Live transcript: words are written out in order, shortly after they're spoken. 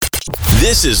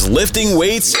This is Lifting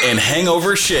Weights and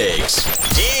Hangover Shakes.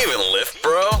 Do you even lift,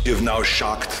 bro? You've now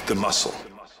shocked the muscle.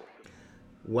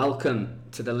 Welcome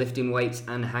to the Lifting Weights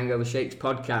and Hangover Shakes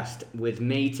podcast with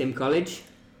me, Tim College.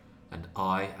 And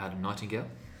I, Adam Nightingale.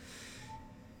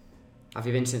 Have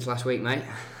you been since last week, mate?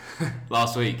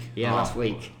 Last week? Yeah, last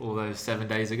week. All those 7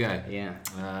 days ago. Yeah.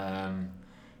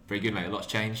 Pretty good, mate. A lot's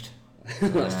changed.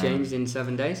 What's changed in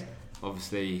 7 days?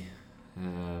 Obviously,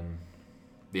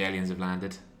 the aliens have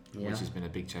landed, Yeah. which has been a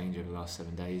big change over the last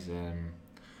 7 days.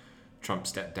 Trump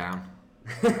stepped down.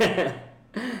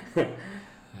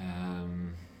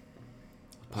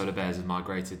 Polar bears have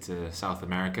migrated to South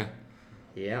America.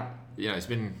 Yeah. Yeah, it's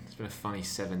been a funny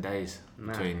 7 days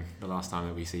between the last time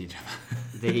that we see each other.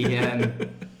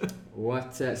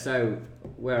 So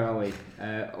where are we?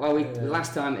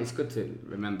 Last time, it's good to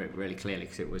remember it really clearly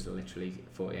because it was literally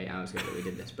 48 hours ago that we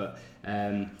did this. But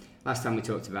last time we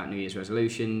talked about New Year's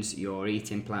resolutions, your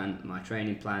eating plan, my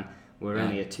training plan. We're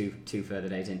only two further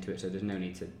days into it, so there's no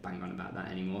need to bang on about that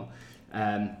anymore.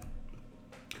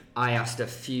 I asked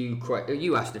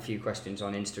you asked a few questions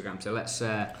on Instagram, so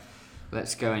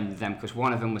let's go into them because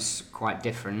one of them was quite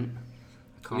different.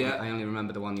 I only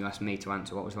remember the one you asked me to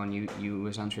answer. What was the one you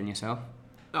was answering yourself?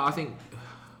 No, I think,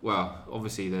 well,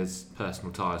 obviously there's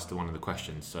personal ties to one of the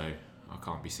questions, so I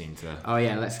can't be seen to. Oh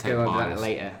yeah, let's go over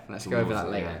that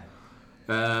later.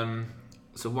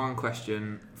 So one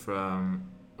question from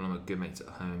one of my good mates at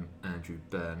home, Andrew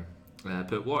Byrne.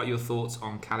 But what are your thoughts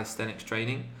on calisthenics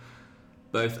training?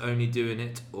 Both only doing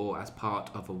it or as part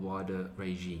of a wider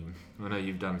regime? I know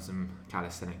you've done some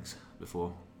calisthenics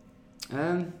before.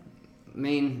 I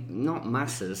mean, not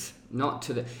masses. Not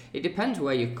to the. It depends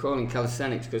where you're calling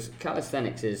calisthenics, because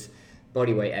calisthenics is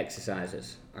bodyweight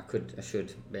exercises. I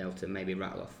should be able to maybe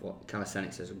rattle off what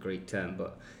calisthenics is, a Greek term,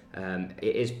 but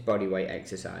it is bodyweight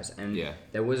exercise. And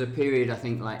there was a period, I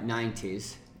think, like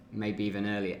 90s, maybe even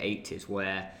earlier 80s,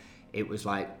 where it was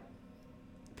like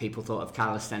people thought of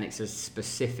calisthenics as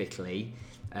specifically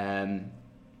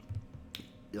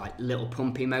like little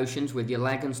pumpy motions with your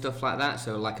leg and stuff like that.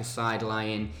 So like a side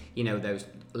lying, those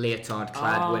leotard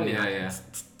clad women. Yeah.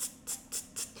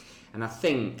 And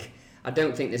I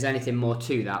don't think there's anything more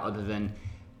to that other than,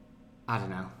 I don't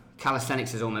know,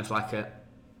 calisthenics is almost like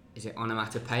is it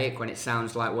onomatopoeic when it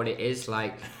sounds like what it is,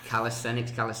 like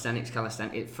calisthenics. I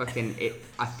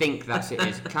think that's it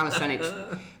is. Calisthenics,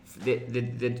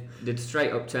 the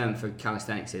straight up term for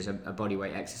calisthenics is a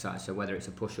bodyweight exercise. So whether it's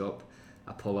a push up,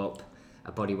 a pull up,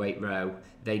 a bodyweight row,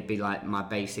 they'd be like my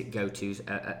basic go-tos: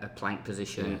 a plank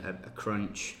position, a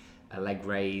crunch, a leg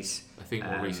raise. I think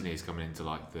more recently it's coming into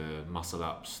like the muscle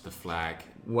ups, the flag.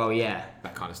 Well, yeah,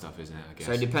 that kind of stuff, isn't it? I guess.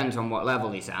 So it depends on what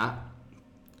level he's at,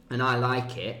 and I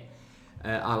like it.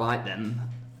 I like them,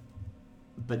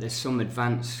 but there's some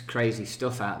advanced, crazy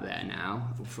stuff out there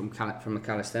now from a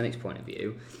calisthenics point of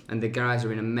view, and the guys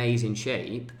are in amazing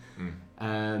shape.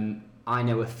 I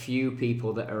know a few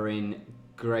people that are in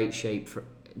great shape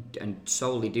and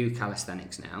solely do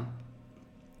calisthenics now,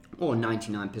 or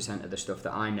 99% of the stuff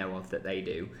that I know of that they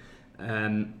do,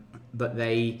 but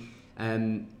they'd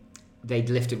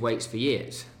lifted weights for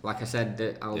years. Like I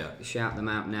said, I'll shout them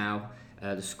out now.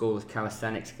 The School of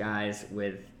Calisthenics guys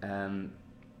with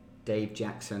Dave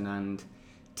Jackson and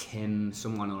Tim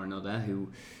someone or another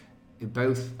who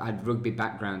both had rugby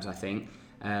backgrounds, I think,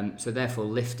 so therefore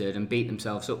lifted and beat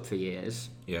themselves up for years,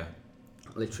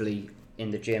 literally in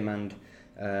the gym and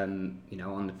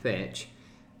on the pitch,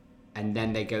 and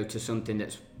then they go to something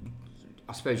that's,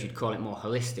 I suppose you'd call it more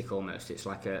holistic almost. It's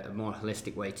like a more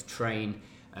holistic way to train,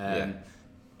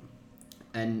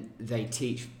 and they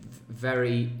teach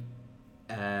very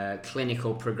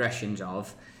clinical progressions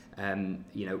of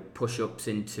push-ups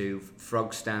into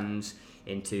frog stands,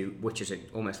 which is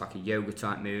almost like a yoga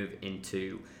type move,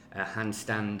 into a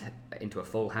handstand, into a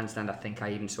full handstand. I think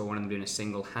I even saw one of them doing a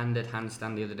single-handed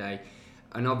handstand the other day,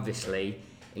 and obviously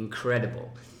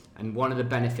incredible. And one of the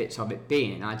benefits of it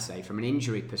being, I'd say, from an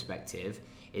injury perspective,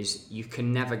 is you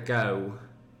can get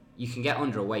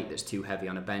under a weight that's too heavy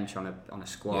on a bench, on a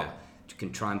squat. You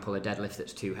can try and pull a deadlift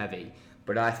that's too heavy.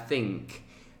 But I think,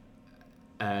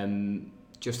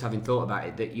 just having thought about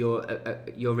it, that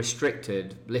you're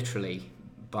restricted literally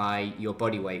by your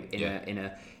body weight in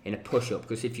a push up.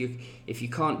 Because if you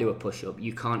can't do a push up,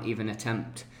 you can't even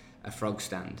attempt a frog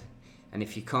stand. And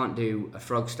if you can't do a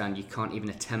frog stand, you can't even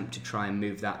attempt to try and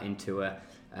move that into a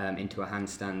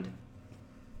handstand,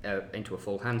 into a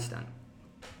full handstand.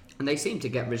 And they seem to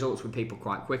get results with people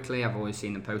quite quickly. I've always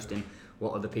seen them posting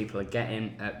what other people are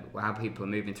getting, how people are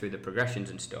moving through the progressions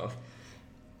and stuff.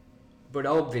 But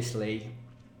obviously,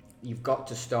 you've got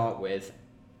to start with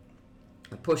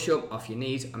a push-up off your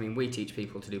knees. I mean, we teach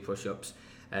people to do push-ups,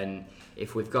 and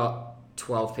if we've got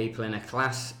 12 people in a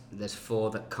class, there's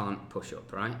 4 that can't push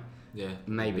up, right? Yeah.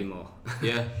 Maybe more.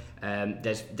 Yeah.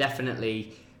 There's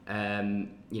definitely,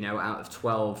 out of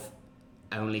 12,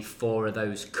 only 4 of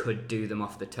those could do them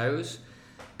off the toes,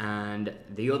 and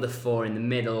the other 4 in the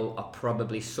middle are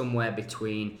probably somewhere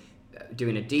between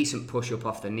doing a decent push-up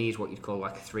off the knees, what you'd call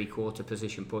like a 3/4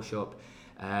 position push-up,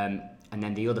 and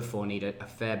then the other 4 need a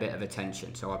fair bit of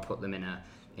attention. So I put them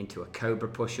into a cobra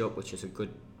push-up, which is a good,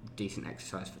 decent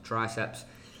exercise for triceps.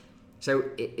 So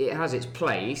it has its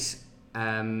place.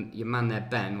 Your man there,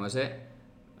 Ben, was it?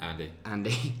 Andy.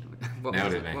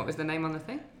 What was the name on the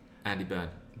thing? Andy Byrne.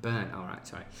 Byrne. All right,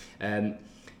 sorry.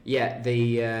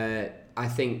 I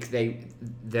think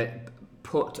that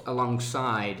put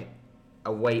alongside a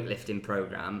weightlifting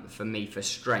program, for me, for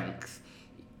strength,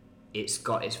 it's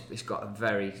got a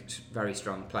very, very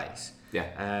strong place.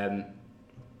 Yeah.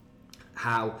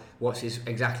 What's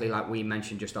exactly like we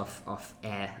mentioned just off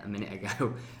air a minute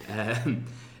ago.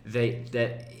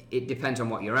 It depends on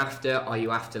what you're after. Are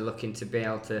you after looking to be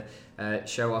able to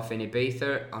show off in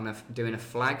Ibiza doing a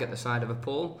flag at the side of a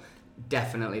pool?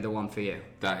 Definitely the one for you.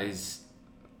 That is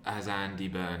as Andy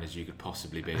Byrne as you could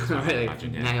possibly be. As well, really, I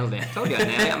imagine, yeah. Nailed it. I told you I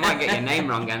nailed it. I might get your name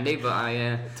wrong, Andy, but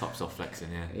I... Tops off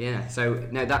flexing, yeah. Yeah, so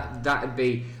no, that'd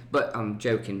be... But I'm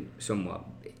joking somewhat.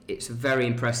 It's very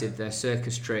impressive. Their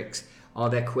circus tricks. Are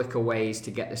there quicker ways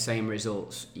to get the same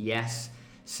results? Yes.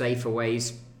 Safer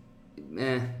ways?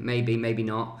 Maybe, maybe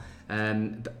not.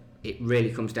 But it really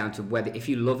comes down to whether, if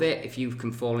you love it, if you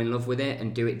can fall in love with it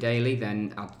and do it daily,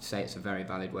 then I'd say it's a very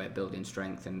valid way of building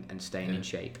strength and staying in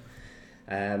shape.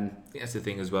 I think that's the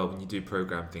thing as well, when you do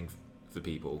program things for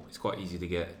people, it's quite easy to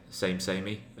get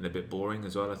samey and a bit boring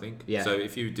as well, I think. Yeah. So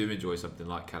if you do enjoy something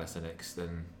like calisthenics,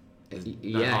 then there's no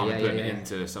Yeah, harm yeah, in putting yeah, it yeah.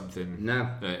 into something No.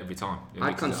 Every time.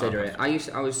 I'd consider it. I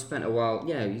spent a while.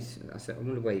 Yeah, I said, I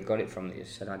wonder where you got it from. You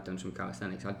said I'd done some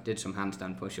calisthenics. I did some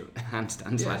handstands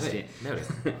last year.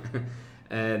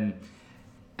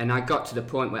 And I got to the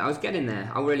point where I was getting there.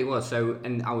 I really was. So,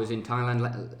 and I was in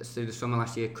Thailand through the summer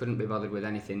last year. Couldn't be bothered with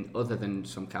anything other than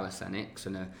some calisthenics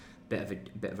and a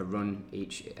bit of a run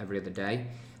every other day.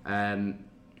 And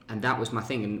that was my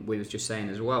thing. And we was just saying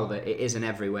as well that it is an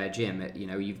everywhere gym.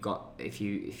 You've got, if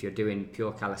you're doing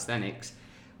pure calisthenics,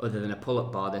 other than a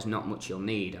pull-up bar, there's not much you'll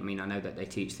need. I mean, I know that they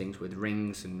teach things with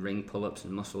rings and ring pull-ups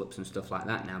and muscle-ups and stuff like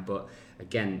that now, but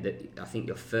again, I think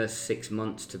your first 6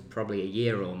 months to probably a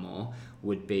year or more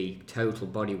would be total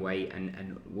body weight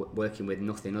and working with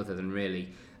nothing other than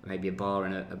really maybe a bar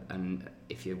and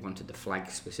if you wanted the flag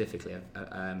specifically,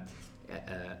 a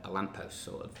lamppost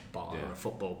sort of bar or a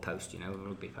football post, a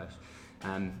rugby post.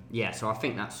 So I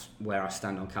think that's where I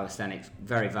stand on calisthenics.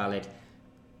 Very valid.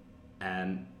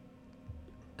 And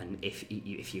if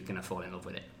you're going to fall in love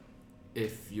with it.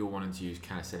 If you're wanting to use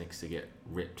calisthenics to get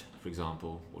ripped, for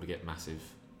example, or to get massive...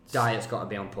 Diet's got to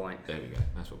be on point. There we go.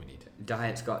 That's what we need.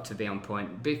 Diet's got to be on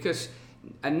point because...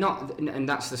 And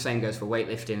that's the same goes for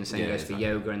weightlifting, the same goes for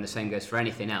yoga, and the same goes for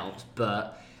anything else,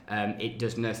 but... it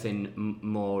does nothing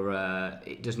more.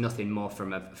 It does nothing more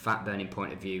from a fat burning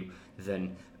point of view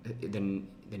than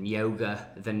yoga,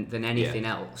 than anything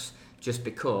else. Just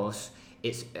because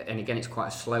it's quite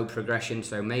a slow progression.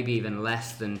 So maybe even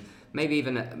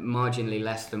marginally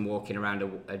less than walking around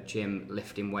a gym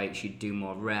lifting weights. You'd do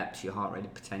more reps. Your heart rate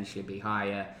would potentially be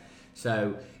higher.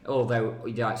 So although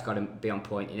your diet's got to be on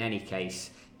point in any case,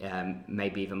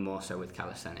 maybe even more so with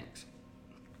calisthenics.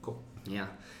 Cool. Yeah.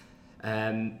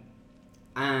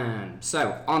 And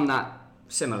so on that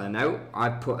similar note, I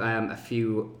put a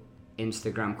few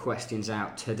Instagram questions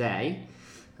out today.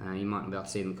 You might not be able to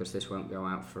see them because this won't go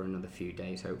out for another few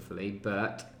days, hopefully,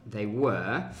 but they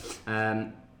were.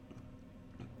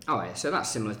 So that's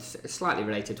similar, slightly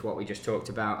related to what we just talked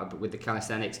about with the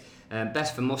calisthenics.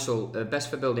 Best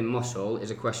for building muscle is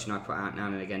a question I put out now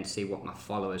and again to see what my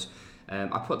followers.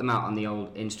 I put them out on the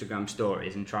old Instagram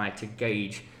stories and tried to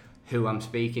gauge who I'm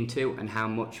speaking to and how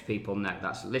much people know.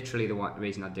 That's literally the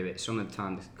reason I do it. Some of the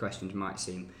time the questions might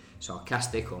seem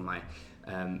sarcastic or my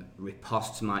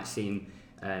riposts might seem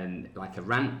like a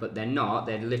rant, but they're not.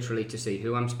 They're literally to see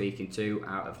who I'm speaking to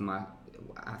out of my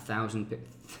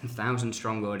 1,000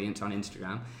 strong audience on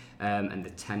Instagram, and the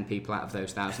 10 people out of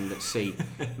those 1,000 that see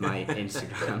my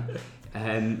Instagram.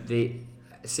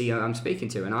 See who I'm speaking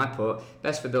to, and I put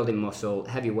best for building muscle,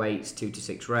 heavy weights, 2 to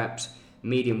 6 reps.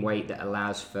 Medium weight that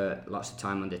allows for lots of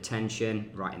time under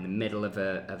tension, right in the middle of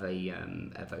a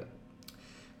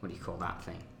what do you call that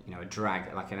thing? A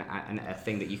drag, like a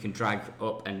thing that you can drag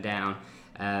up and down.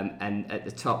 And at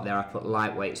the top there, I put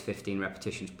light weights, 15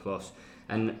 repetitions plus.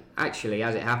 And actually,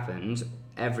 as it happens,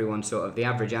 everyone sort of, the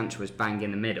average answer was bang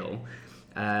in the middle.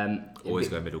 Always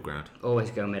go middle ground. Always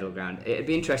go middle ground. It'd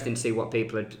be interesting to see what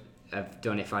people have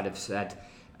done if I'd have said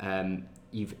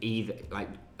you've either like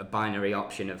a binary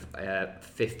option of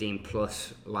 15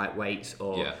 plus lightweights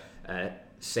or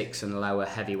 6 and lower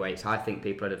heavyweights. I think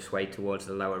people would have swayed towards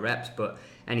the lower reps, but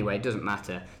anyway, it doesn't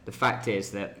matter. The fact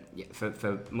is that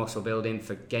for muscle building,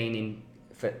 for gaining,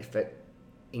 for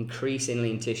increasing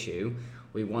lean tissue,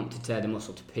 we want to tear the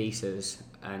muscle to pieces,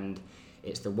 and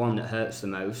it's the one that hurts the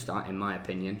most, in my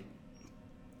opinion.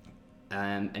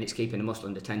 And it's keeping the muscle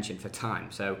under tension for time.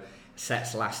 So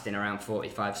sets lasting around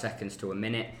 45 seconds to a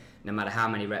minute, no matter how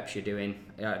many reps you're doing.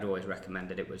 I'd always recommend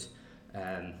that it was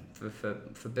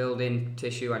for building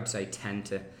tissue, I'd say 10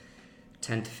 to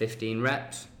 15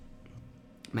 reps,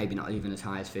 maybe not even as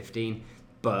high as 15.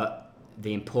 But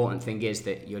the important thing is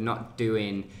that you're not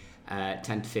doing 10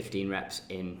 to 15 reps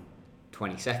in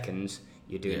 20 seconds.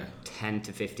 You're doing 10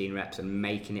 to 15 reps and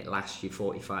making it last you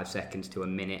 45 seconds to a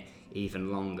minute,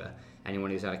 even longer.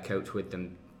 Anyone who's had a coach with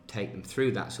them take them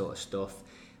through that sort of stuff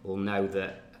will know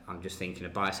that. I'm just thinking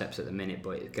of biceps at the minute,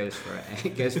 but it goes for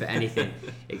anything.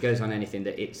 It goes on anything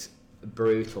that it's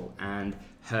brutal and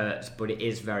hurts, but it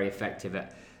is very effective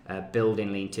at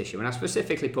building lean tissue. And I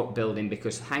specifically put building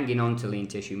because hanging on to lean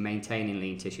tissue, maintaining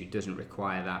lean tissue doesn't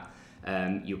require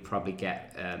that. You'll probably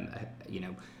get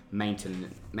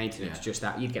maintenance just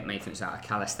that. You'd get maintenance out of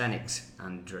calisthenics,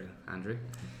 Andrew.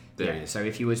 So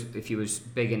if you was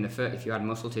big in the foot, if you had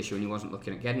muscle tissue and you wasn't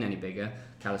looking at getting any bigger,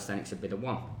 calisthenics would be the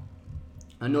one.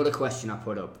 Another question I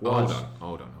put up was...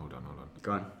 Hold on.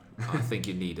 Go on. I think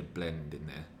you need a blend in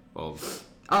there of...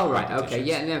 Oh, right, okay,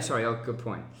 yeah, no, sorry, good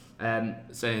point.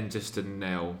 Saying just to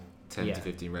nail 10 to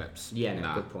 15 reps. Yeah,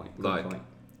 no, good point.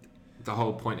 The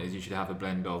whole point is you should have a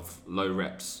blend of low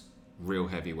reps, real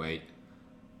heavy weight,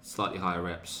 slightly higher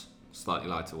reps, slightly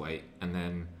lighter weight, and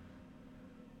then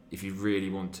if you really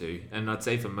want to, and I'd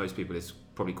say for most people it's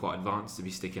probably quite advanced to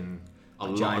be sticking a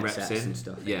lot of reps in and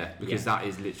stuff. Yeah, because that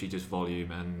is literally just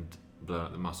volume and blowing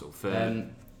up the muscle. For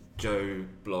Joe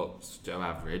Blocks, Joe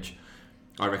Average,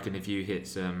 I reckon if you hit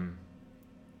some,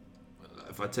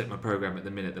 if I take my program at the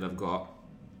minute that I've got,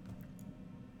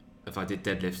 if I did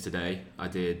deadlifts today, I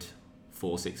did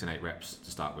 4, 6 and 8 reps to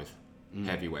start with,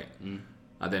 heavyweight.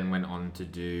 I then went on to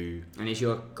do... And is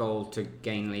your goal to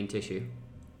gain lean tissue?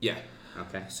 Yeah.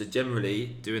 Okay. So generally,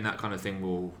 doing that kind of thing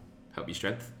will help your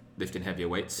strength, lifting heavier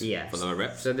weights for lower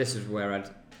reps. So this is where I'd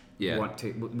want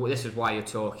to... This is why you're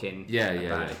talking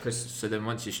about it. Cause so then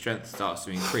once your strength starts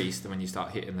to increase, then when you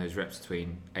start hitting those reps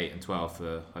between 8 and 12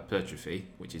 for hypertrophy,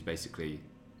 which is basically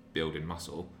building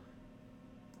muscle,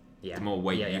 the more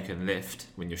weight you can lift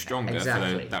when you're stronger for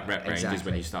that rep range is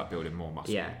when you start building more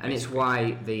muscle. Yeah, and it's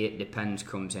why the it depends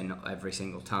comes in every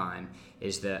single time,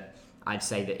 is that I'd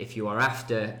say that if you are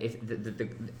after...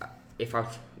 If I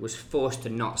was forced to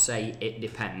not say it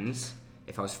depends,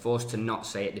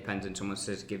 and someone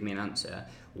says give me an answer,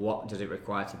 what does it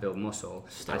require to build muscle?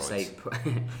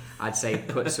 Steroids. I'd say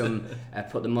put some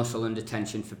put the muscle under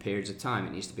tension for periods of time.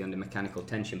 It needs to be under mechanical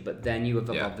tension. But then you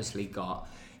have obviously got,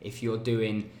 if you're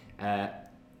doing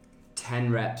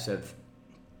 10 reps of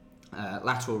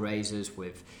lateral raises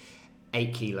with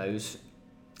 8 kilos,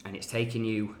 and it's taking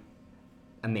you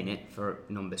a minute for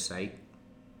numbers' sake,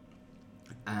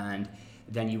 and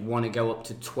then you want to go up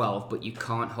to 12, but you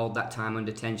can't hold that time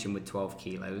under tension with 12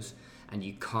 kilos, and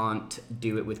you can't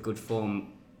do it with good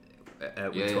form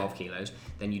with 12 kilos,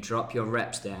 then you drop your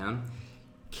reps down,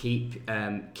 keep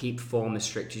form as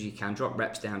strict as you can, drop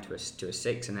reps down to a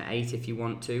 6 and an 8 if you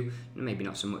want to, maybe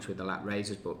not so much with the lat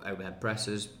raises, but overhead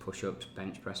presses, push-ups,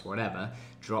 bench press, whatever,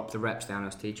 drop the reps down. I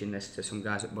was teaching this to some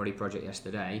guys at Body Project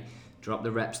yesterday. Drop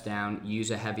the reps down, use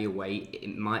a heavier weight.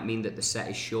 It might mean that the set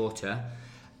is shorter,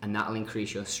 and that'll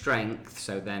increase your strength,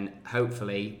 so then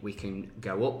hopefully we can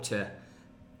go up to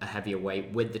a heavier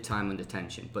weight with the time under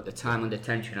tension. But the time under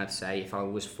tension, I'd say, if I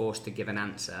was forced to give an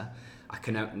answer, I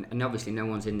can, and obviously no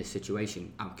one's in this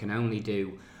situation, I can only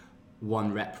do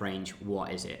one rep range.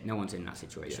 What is it? No one's in that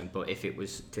situation. But if I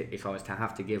was to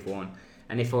have to give one,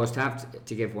 and if I was to have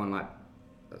to give one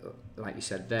like you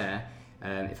said there,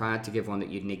 if I had to give one that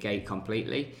you'd negate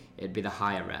completely, it'd be the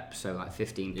higher rep. So like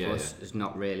 15 plus is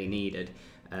not really needed.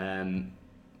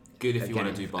 Good if you want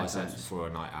to do biceps before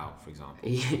a night out, for example.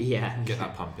 Yeah. Get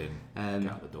that pump in,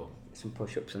 get out the door. Some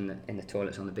push-ups in the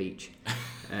toilets on the beach.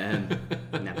 Never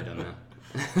done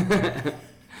that.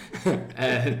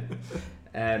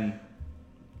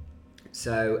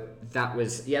 So that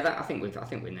was I think we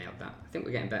nailed that. I think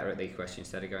we're getting better at these questions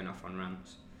instead of going off on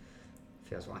rants.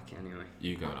 Feels like it anyway.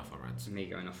 You going off on rants. Me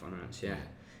going off on rants, yeah.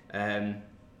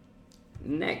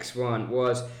 Next one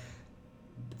was,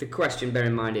 the question, bear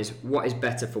in mind, is what is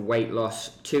better for weight loss,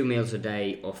 2 meals a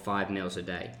day or 5 meals a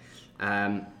day?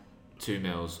 2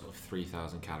 meals of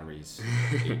 3,000 calories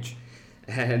each.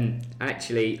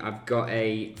 Actually, I've got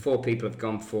 4 people have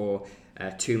gone for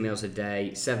 2 meals a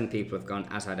day, 7 people have gone,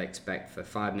 as I'd expect, for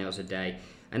 5 meals a day,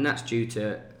 and that's due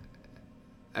to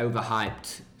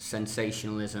overhyped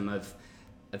sensationalism of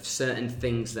certain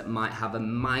things that might have a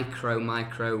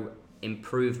micro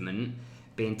improvement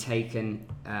being taken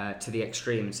to the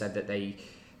extreme and said that they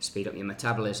speed up your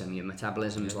metabolism. Your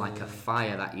metabolism is like a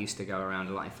fire that used to go around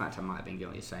a lot. In fact, I might have been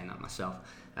guilty of saying that myself.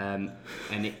 And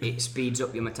it speeds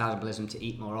up your metabolism to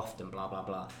eat more often, blah, blah,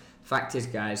 blah. Fact is,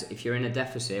 guys, if you're in a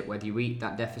deficit, whether you eat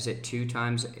that deficit 2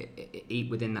 times, eat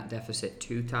within that deficit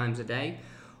 2 times a day,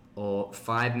 or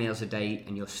 5 meals a day,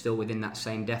 and you're still within that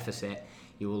same deficit,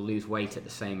 you will lose weight at the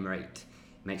same rate.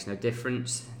 It makes no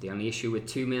difference. The only issue with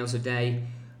 2 meals a day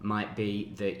might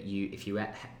be that if you,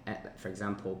 for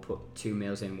example, put 2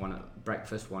 meals in, one at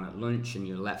breakfast, one at lunch, and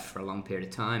you're left for a long period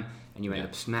of time, and you end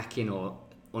up smacking or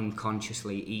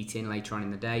unconsciously eating later on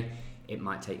in the day, it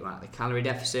might take you out of the calorie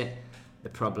deficit. The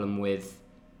problem with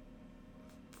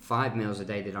 5 meals a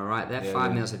day, did I write there?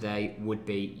 5 meals a day would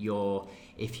be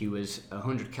if you was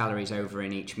 100 calories over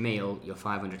in each meal, you're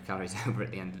 500 calories over at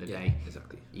the end of the day.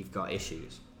 Exactly. You've got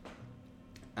issues.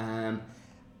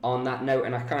 On that note,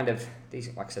 and I kind of,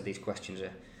 like I said, these questions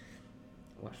are,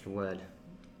 what's the word?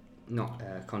 Not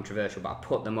controversial, but I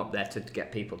put them up there to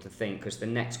get people to think, because the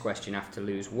next question after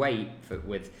lose weight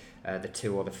with the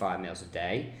 2 or the 5 meals a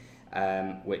day,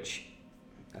 which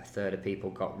a third of people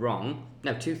got wrong.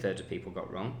 No, 2/3 of people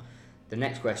got wrong. The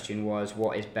next question was,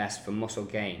 what is best for muscle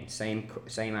gain? Same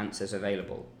answers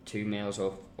available, 2 meals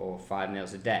or 5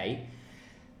 meals a day.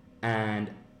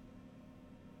 And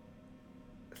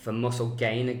for muscle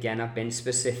gain, again, I've been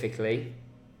specifically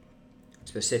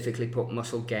put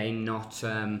muscle gain, not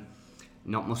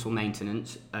muscle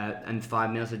maintenance. And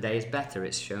 5 meals a day is better.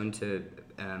 It's shown to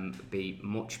be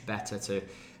much better to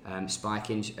spike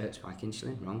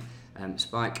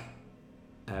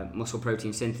muscle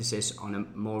protein synthesis on a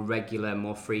more regular,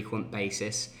 more frequent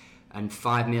basis, and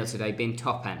 5 meals a day being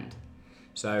top end.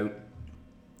 So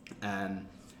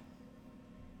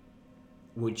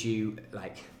would you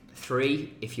like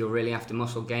 3 if you're really after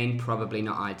muscle gain? Probably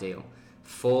not ideal.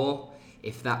 4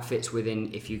 if that fits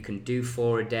within, if you can do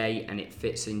 4 a day and it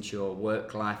fits into your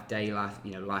work life, day life,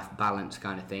 life balance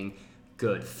kind of thing,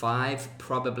 good. 5,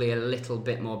 probably a little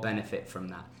bit more benefit from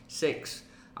that. 6,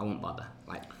 I won't bother.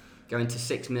 Like, going to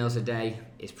 6 meals a day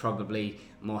is probably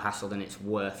more hassle than it's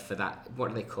worth for that. What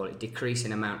do they call it?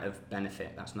 Decreasing amount of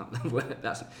benefit. That's not the word.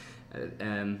 That's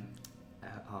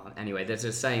anyway. There's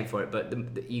a saying for it, but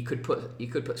you could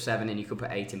put 7 in, you could put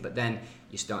 8 in, but then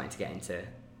you're starting to get into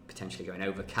potentially going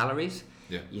over calories.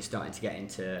 Yeah. You're starting to get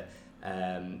into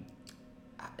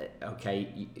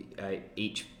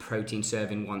each protein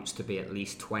serving wants to be at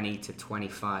least 20 to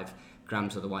 25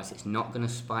 grams, otherwise it's not going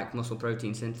to spike muscle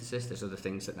protein synthesis. There's other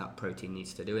things that protein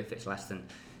needs to do if it's less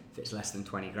than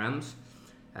 20 grams.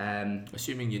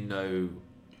 Assuming you know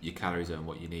your calories and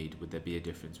what you need, would there be a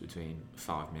difference between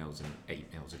 5 meals and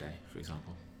 8 meals a day, for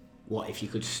example? What if you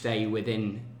could stay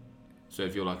within? So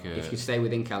if you're like if you could stay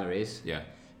within calories, yeah.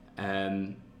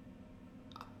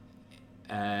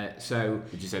 So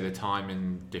would you say the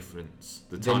timing difference,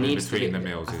 the time in between the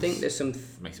meals, makes a big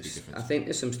difference? I think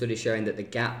there's some studies showing that the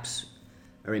gaps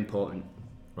are important.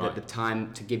 Right. That the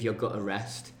time to give your gut a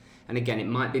rest, and again, it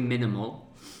might be minimal.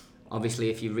 Obviously,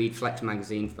 if you read Flex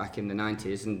magazine back in the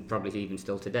 90s, and probably even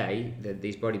still today,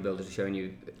 these bodybuilders are showing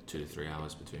you 2 to 3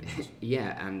 hours between meals.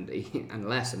 Yeah, and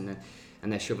less, and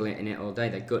they're shoveling it in it all day.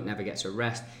 Their gut never gets a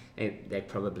rest. They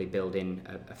probably build in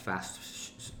a fast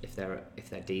if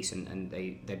they're decent, and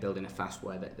they build in a fast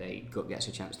where that their gut gets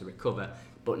a chance to recover.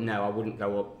 But no, I wouldn't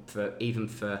go up for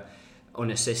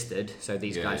unassisted. So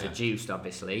these guys are juiced,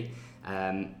 obviously,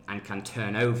 and can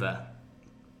turn over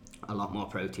a lot more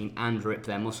protein and rip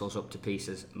their muscles up to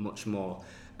pieces much more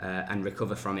and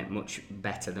recover from it much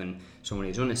better than someone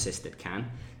who's unassisted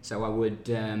can. So I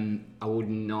would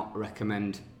not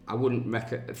recommend. I wouldn't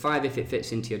recommend 5 if it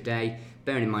fits into your day.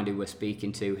 Bearing in mind who we're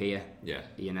speaking to here. Yeah.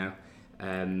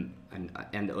 And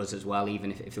us as well.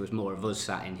 Even if there was more of us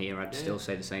sat in here, I'd still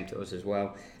say the same to us as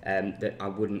well. That I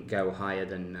wouldn't go higher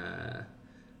than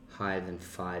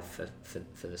 5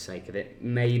 for the sake of it.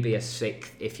 Maybe a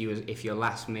 6 if your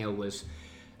last meal was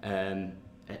at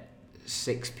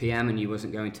 6 p.m. and you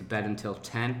wasn't going to bed until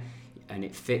 10, and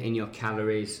it fit in your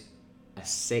calories. A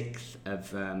 1/6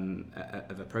 of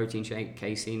a protein shake,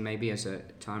 casein maybe as a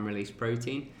time release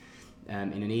protein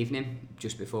in an evening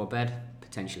just before bed,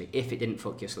 potentially, if it didn't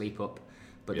fuck your sleep up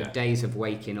But Yeah. the days of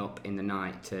waking up in the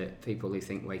night, to people who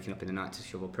think waking up in the night to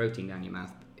shovel protein down your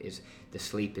mouth, is the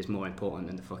sleep is more important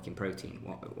than the fucking protein.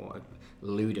 What a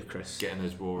ludicrous. Getting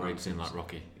those raw eggs in like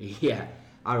Rocky. Yeah,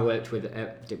 I I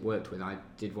did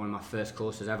one of my first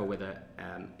courses ever with a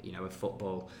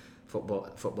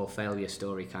football failure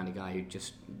story kind of guy who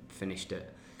just finished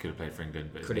it. Could have played for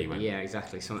England, but Could he it? went. Yeah,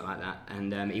 exactly, something like that.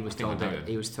 And he was I think I told know that him.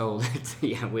 he was told.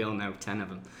 Yeah, we all know 10 of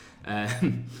them.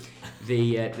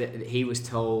 He was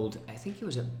told, I think he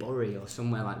was at Bury or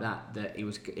somewhere like that, that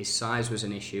his size was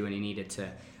an issue and he needed to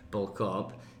bulk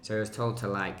up. So he was told to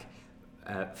like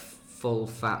full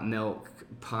fat milk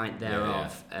pint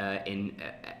thereof in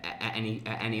at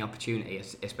any opportunity,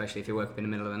 especially if you woke up in the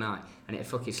middle of the night, and it'd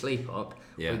fuck your sleep up.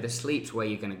 Yeah. But the sleep's where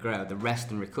you're going to grow. The rest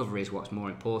and recovery is what's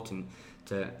more important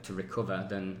to recover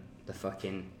than the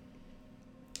fucking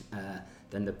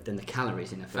than the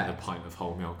calories in effect. Than a pint of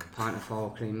whole milk. Pint of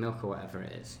whole cream milk or whatever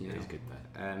it is. You know. It is good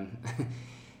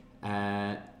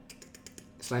though.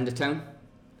 Slender Tone.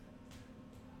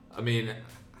 I mean,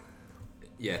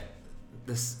 yeah.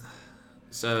 This.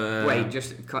 So. Wait,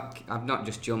 I've not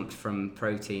just jumped from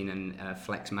Protein and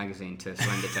Flex magazine to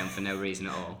Slender Tone for no reason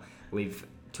at all. We've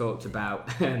talked about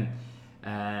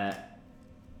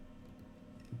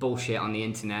bullshit on the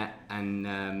internet and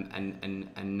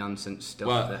nonsense stuff.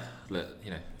 Well, look,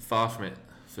 far from it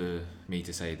for me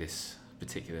to say this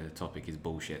particular topic is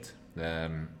bullshit.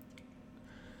 There's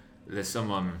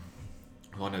someone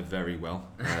who I know very well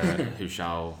who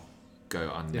shall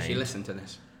go unnamed. Does she listen to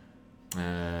this?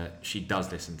 She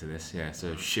does listen to this, yeah,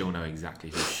 so she'll know exactly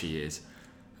who she is.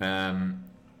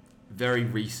 Very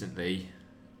recently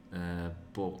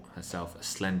bought herself a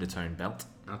Slender Tone belt.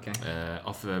 Okay.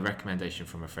 Off a recommendation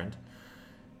from a friend,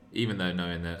 even though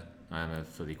knowing that I am a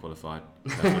fully qualified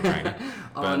personal trainer.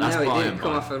 Oh no, it didn't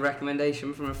come off a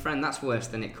recommendation from a friend. That's worse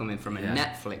than it coming from a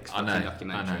Netflix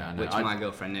documentary, I know. which my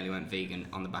girlfriend nearly went vegan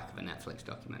on the back of a Netflix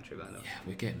documentary, by the way. Yeah,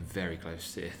 we're getting very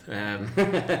close to it.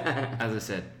 As I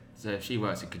said, so if she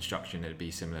works in construction, it'd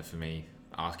be similar for me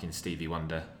asking Stevie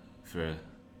Wonder for,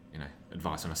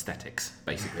 advice on aesthetics,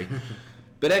 basically.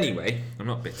 But anyway, I'm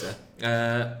not bitter.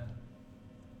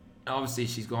 Obviously,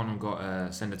 she's gone and got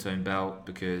a Slender Tone belt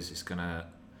because it's going to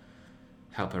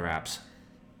help her abs.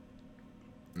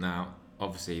 Now,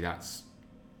 obviously, that's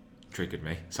triggered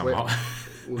me somewhat.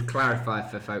 We'll clarify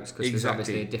for folks, because there's Exactly.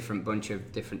 obviously a different bunch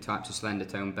of different types of Slender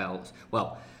Tone belts.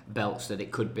 Well, belts that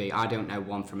it could be. I don't know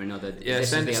one from another. Yeah,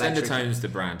 This is the Slender electric- Tone's the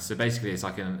brand. So basically, it's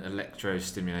like an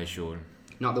electro-stimulation.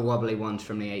 Not the wobbly ones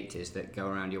from the 80s that go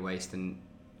around your waist and...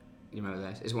 You remember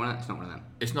those? It's not one of them.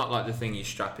 It's not like the thing you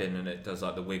strap in and it does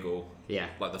like the wiggle, Yeah.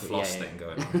 like the floss Yeah. thing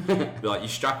going on. But, like you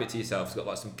strap it to yourself. It's got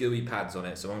like some gooey pads on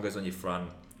it. So one goes on your front,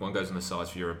 one goes on the sides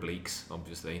for your obliques,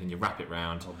 obviously. And you wrap it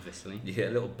round. Obviously. You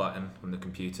hit a little button on the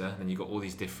computer, and then you've got all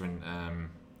these different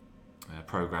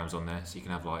programs on there. So you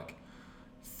can have like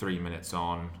 3 minutes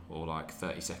on, or like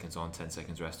 30 seconds on, 10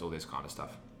 seconds rest, all this kind of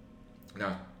stuff.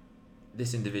 Now,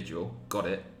 this individual got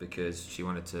it because she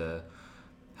wanted to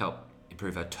help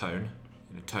improve her tone,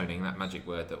 toning, that magic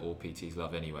word that all PTs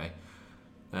love anyway.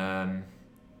 And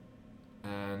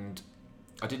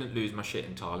I didn't lose my shit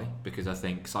entirely because I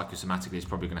think psychosomatically it's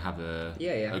probably going to have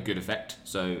a good effect.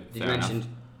 So Did you fair enough.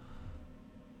 mention...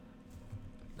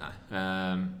 No.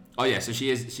 Oh yeah, so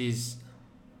she's.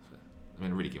 I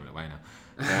mean, really giving it away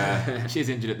now. She's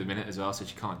injured at the minute as well, so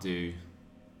she can't do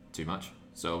too much.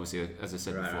 So obviously, as I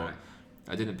said before, Right.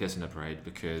 I didn't piss in her parade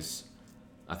because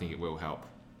I think it will help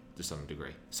to some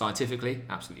degree. Scientifically,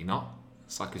 absolutely not.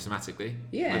 Psychosomatically,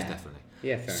 Yeah. most definitely.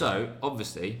 Yeah, fair enough. So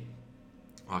obviously,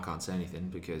 I can't say anything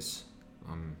because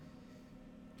I'm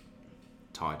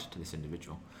tied to this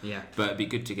individual. Yeah. But it'd be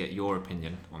good to get your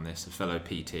opinion on this, a fellow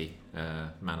PT,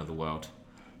 man of the world,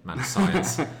 man of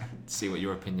science, to see what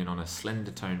your opinion on a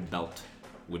Slender Tone belt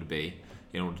would be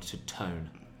in order to tone.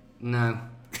 No.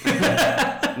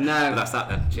 But No. that's that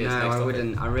then. Cheers. No, Next I topic.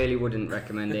 wouldn't. I really wouldn't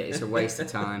recommend it. It's a waste of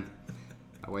time.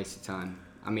 A waste of time.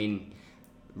 I mean,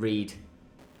 read.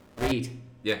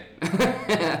 Yeah.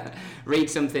 Read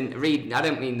something. Read. I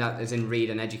don't mean that as in read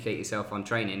and educate yourself on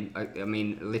training. I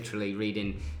mean literally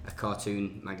reading a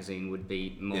cartoon magazine would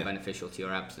be more beneficial to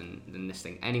your abs than this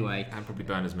thing. Anyway. And probably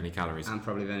burn as many calories. And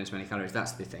probably burn as many calories.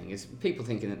 That's the thing. Is people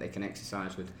thinking that they can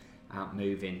exercise without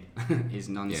moving is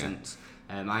nonsense.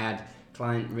 I had a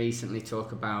client recently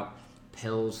talk about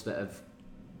pills that have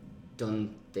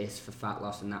done this for fat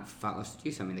loss and that for fat loss. Did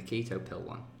you send me the keto pill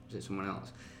one? Was it someone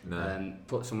else? No.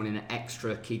 Put someone in an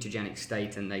extra ketogenic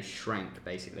state and they shrank,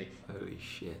 basically. Holy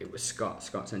shit. It was Scott.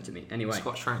 Scott sent it to me. Anyway.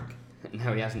 Scott shrank.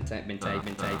 No, he hasn't been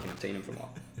taken. I've seen him for a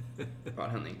while. But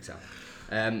I don't think so.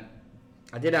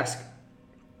 I did ask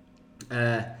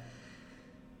And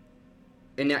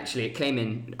actually, it came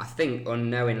in, I think,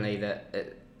 unknowingly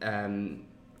that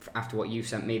after what you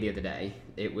sent me the other day,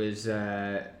 it was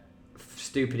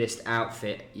stupidest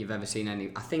outfit you've ever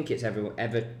seen. I think it's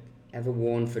ever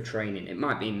worn for training. It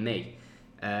might be me.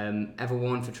 Ever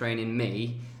worn for training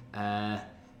me.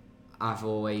 I've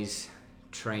always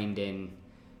trained in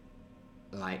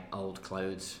like old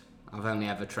clothes. I've only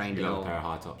ever trained in You got old. a pair of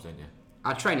high tops, don't you?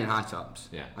 I train in high tops.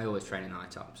 Yeah. I always train in high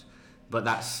tops. But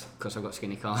that's because I've got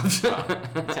skinny calves.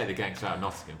 Take the gangster out of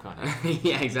Nottingham, can't you?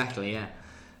 Yeah, exactly. Yeah.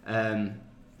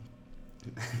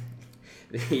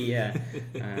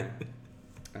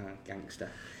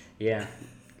 Gangster. Yeah.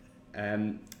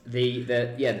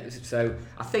 So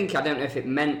I think, I don't know if it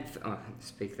meant.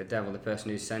 Speak of the devil, the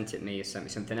person who sent it me has sent me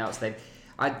something else.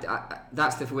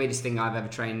 That's the weirdest thing I've ever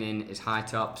trained in is high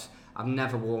tops. I've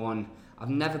never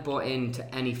bought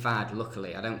into any fad,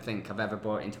 luckily. I don't think I've ever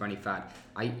bought into any fad.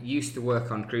 I used to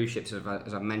work on cruise ships,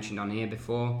 as I've mentioned on here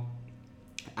before,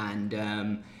 and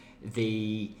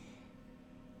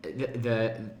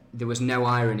there was no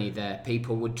irony there.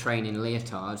 People would train in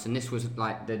leotards, and this was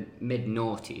like the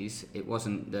mid-noughties. It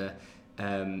wasn't the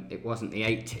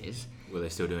 80s. Were they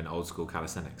still doing old school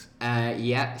calisthenics?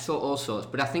 Yeah, all sorts.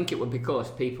 But I think it was because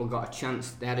people got a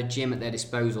chance. They had a gym at their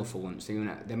disposal for once. They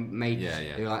made.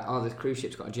 Yeah. They were like, "Oh, the cruise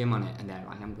ship's got a gym on it," and they're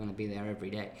like, "I'm going to be there every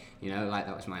day." You know, like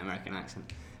that was my American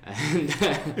accent. And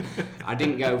I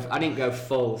didn't go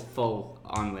full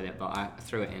on with it, but I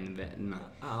threw it in a bit. And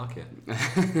Oh, okay.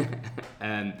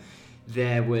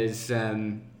 there was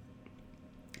all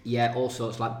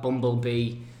sorts, like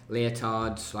bumblebee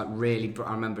leotards, like really.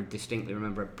 I distinctly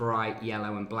remember a bright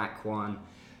yellow and black one,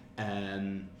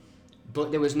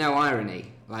 but there was no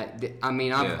irony. Like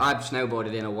I've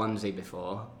snowboarded in a onesie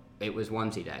before. It was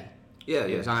onesie day. Yeah,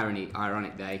 It was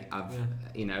ironic day.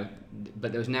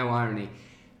 But there was no irony,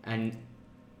 and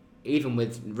even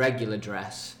with regular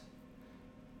dress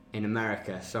in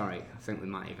America. Sorry, I think we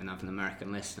might even have an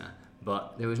American listener,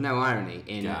 but there was no irony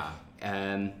in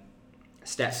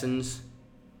Stetsons.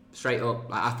 Straight up,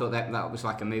 like, I thought that was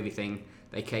like a movie thing.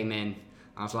 They came in,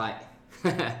 I was like,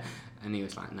 and he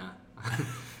was like, "No."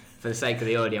 For the sake of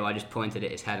the audio, I just pointed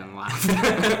at his head and laughed.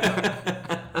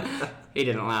 He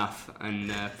didn't laugh,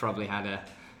 and probably had a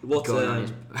gun on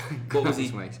his.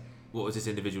 What was this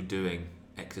individual doing?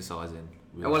 Exercising?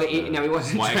 Well, he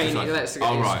wasn't training. Let's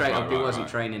get it straight up. He wasn't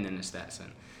right. training in a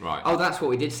Stetson. Right. Oh, that's what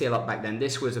we did see a lot back then.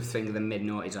 This was a thing of the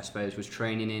mid-noughties, I suppose, was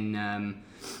training in, and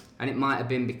it might have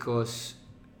been because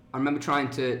I remember trying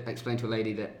to explain to a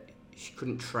lady that she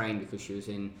couldn't train because she was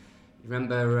in.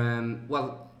 Remember?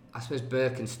 I suppose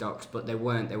Birkenstocks, but they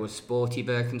weren't. They were sporty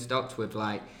Birkenstocks with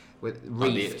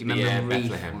reef. Do you remember the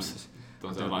reef Bethlehems? ones? The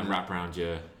ones that like wrap around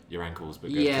your ankles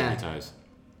but go Yeah. through your toes.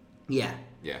 Yeah.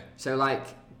 Yeah. So like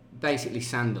basically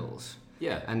sandals.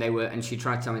 Yeah. And she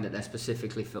tried to tell me that they're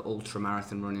specifically for ultra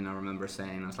marathon running. I remember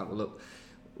saying, I was like, well, look,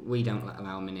 we don't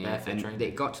allow them in here. Barefoot And training.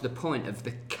 it got to the point of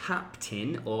the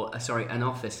captain, an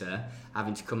officer,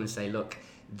 having to come and say, look,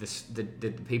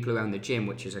 the people who own the gym,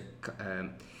 which is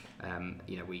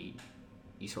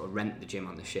you sort of rent the gym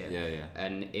on the ship. Yeah.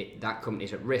 And that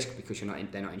company's at risk because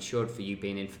they're not insured for you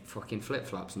being in fucking flip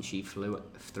flops. And she flew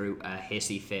through a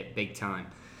hissy fit big time.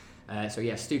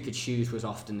 Stupid shoes was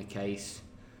often the case.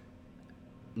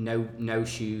 No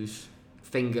shoes,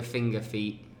 finger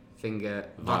feet,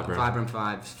 Vibram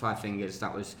 5s, 5 fingers.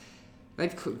 That was,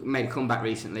 they've made a comeback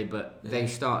recently, but they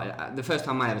started. The first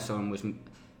time I ever saw them was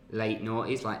late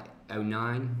noughties, like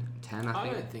 09, 10, I think. I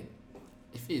don't think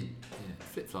if you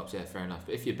flip flops, yeah, fair enough.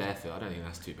 But if you're barefoot, I don't think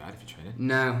that's too bad if you're training.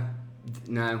 No.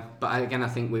 But again, I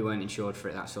think we weren't insured for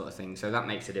it, that sort of thing. So that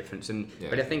makes a difference.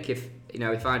 But I think if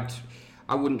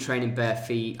I wouldn't train in bare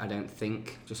feet. I don't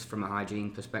think, just from a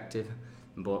hygiene perspective.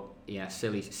 But yeah,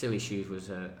 silly shoes was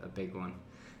a big one.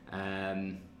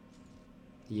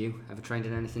 You ever trained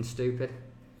in anything stupid?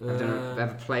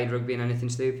 Ever played rugby in anything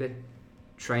stupid?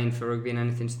 Trained for rugby in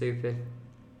anything stupid?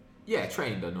 Yeah,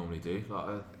 trained I normally do.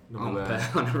 On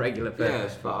a regular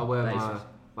purpose. Yeah, but I wear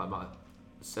my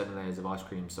 7 layers of ice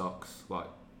cream socks, like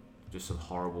just some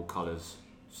horrible colours,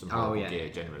 some horrible gear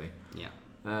generally. Yeah.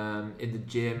 In the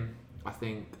gym, I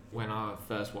think when I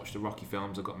first watched the Rocky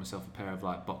films, I got myself a pair of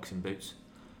like boxing boots.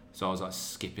 So I was like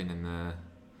skipping in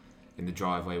the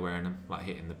driveway wearing them, like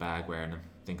hitting the bag wearing them.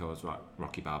 I think I was like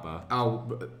Rocky Balboa.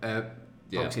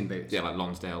 Boxing boots. Yeah, like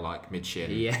Lonsdale, like mid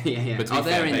shin. Yeah. But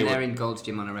they're in Gold's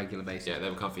Gym on a regular basis. Yeah, they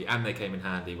were comfy, and they came in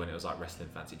handy when it was like wrestling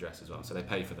fancy dress as well. So they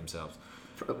pay for themselves.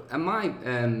 And my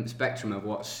spectrum of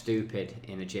what's stupid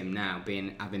in a gym now,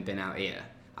 having been out here,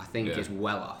 I think is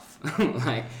well off.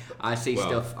 Like I see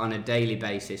stuff on a daily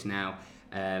basis now.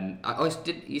 I always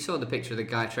did. You saw the picture of the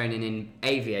guy training in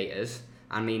aviators.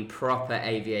 I mean, proper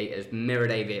aviators,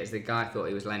 mirrored aviators. The guy thought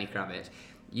he was Lenny Kravitz.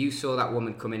 You saw that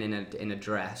woman come in a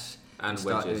dress and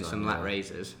start doing some lat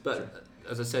raises. But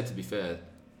as I said, to be fair,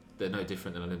 they're no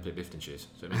different than Olympic lifting shoes.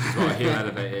 So it means she's got a heel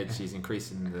elevated. She's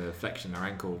increasing the flexion of her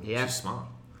ankle. Yeah. She's smart.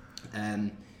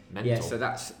 Yeah, so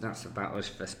that's about us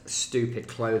for stupid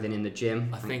clothing in the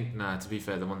gym. I think, to be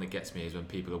fair, the one that gets me is when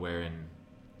people are wearing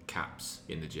caps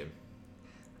in the gym.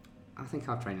 I think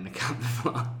I've trained in a cap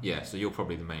before. Yeah, so you're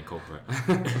probably the main culprit.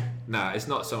 It's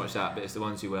not so much that, but it's the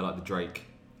ones who wear like the Drake,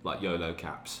 like YOLO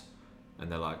caps,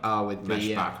 and they're like with mesh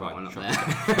the back like one up there.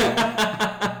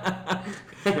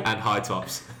 And high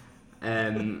tops.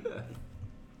 Exactly.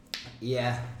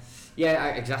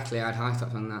 I had high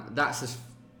tops on that. That's as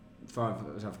far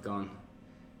as I've gone.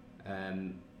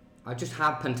 I just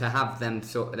happen to have them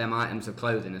items of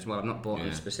clothing as well. I've not bought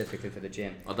them specifically for the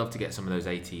gym. I'd love to get some of those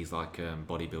 80s like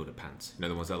bodybuilder pants. You know,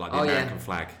 the ones that are like the American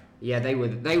flag. Yeah, they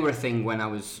were a thing when I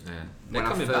was when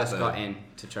I first got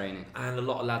into training. And a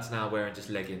lot of lads now wearing just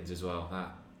leggings as well.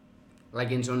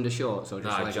 Leggings under shorts or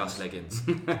just leggings? Just leggings.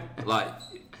 Like,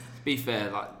 to be fair,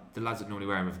 like the lads that normally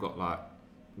wear them have got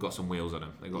some wheels on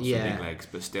them. They've got some big legs,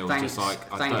 but still thanks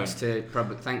to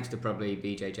probably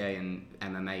BJJ and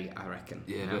MMA, I reckon.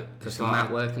 Yeah, because for mat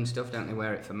work and stuff, don't they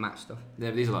wear it for mat stuff? Yeah,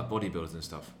 but these are like bodybuilders and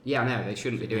stuff. Yeah, I know, they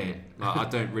shouldn't be doing it. Like, I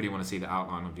don't really want to see the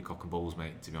outline of your cock and balls,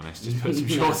 mate, to be honest. Just put some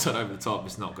shorts on over the top.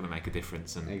 It's not going to make a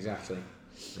difference. Exactly.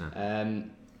 Yeah.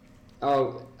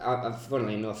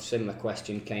 Funnily enough, similar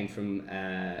question came from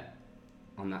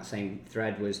on that same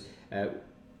thread was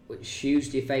which shoes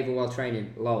do you favour while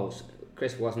training? Lols.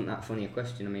 Chris, wasn't that funny a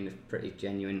question? I mean, it's a pretty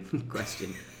genuine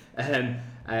question.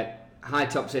 High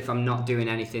tops if I'm not doing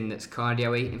anything that's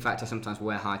cardio-y. In fact, I sometimes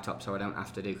wear high tops so I don't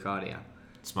have to do cardio.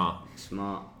 Smart.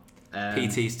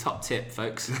 PT's top tip,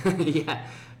 folks. Yeah.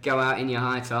 Go out in your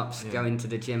high tops, go into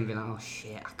the gym and be like, oh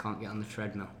shit, I can't get on the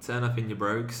treadmill. Turn up in your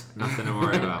brogues, nothing to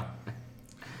worry about.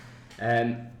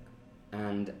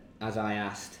 And as I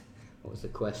asked, what was the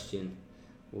question?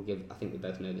 I think we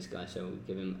both know this guy, so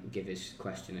we'll give his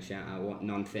question a shout out.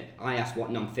 I asked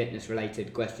what non-fitness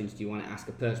related questions do you want to ask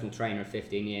a personal trainer of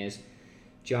 15 years?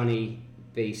 Johnny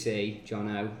BC, John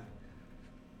O.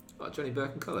 Like Johnny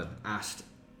Burke and Cullen asked,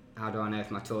 how do I know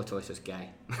if my tortoise is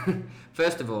gay?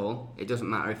 First of all, it doesn't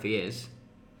matter if he is.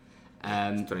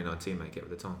 It's 2019, mate, get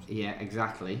with the times. Yeah,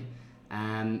 exactly.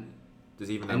 Does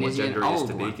he even know what gender he is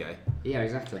to be gay? Yeah,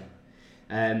 exactly.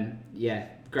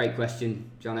 Great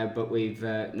question, Jono, but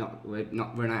we're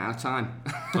not running out of time.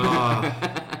 Oh,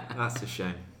 that's a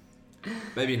shame.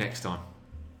 Maybe next time.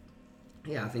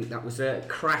 Yeah, I think that was a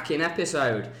cracking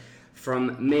episode.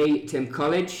 From me, Tim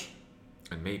College.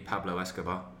 And me, Pablo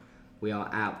Escobar. We are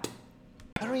out.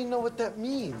 I don't even know what that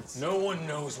means. No one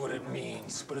knows what it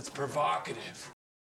means, but it's provocative.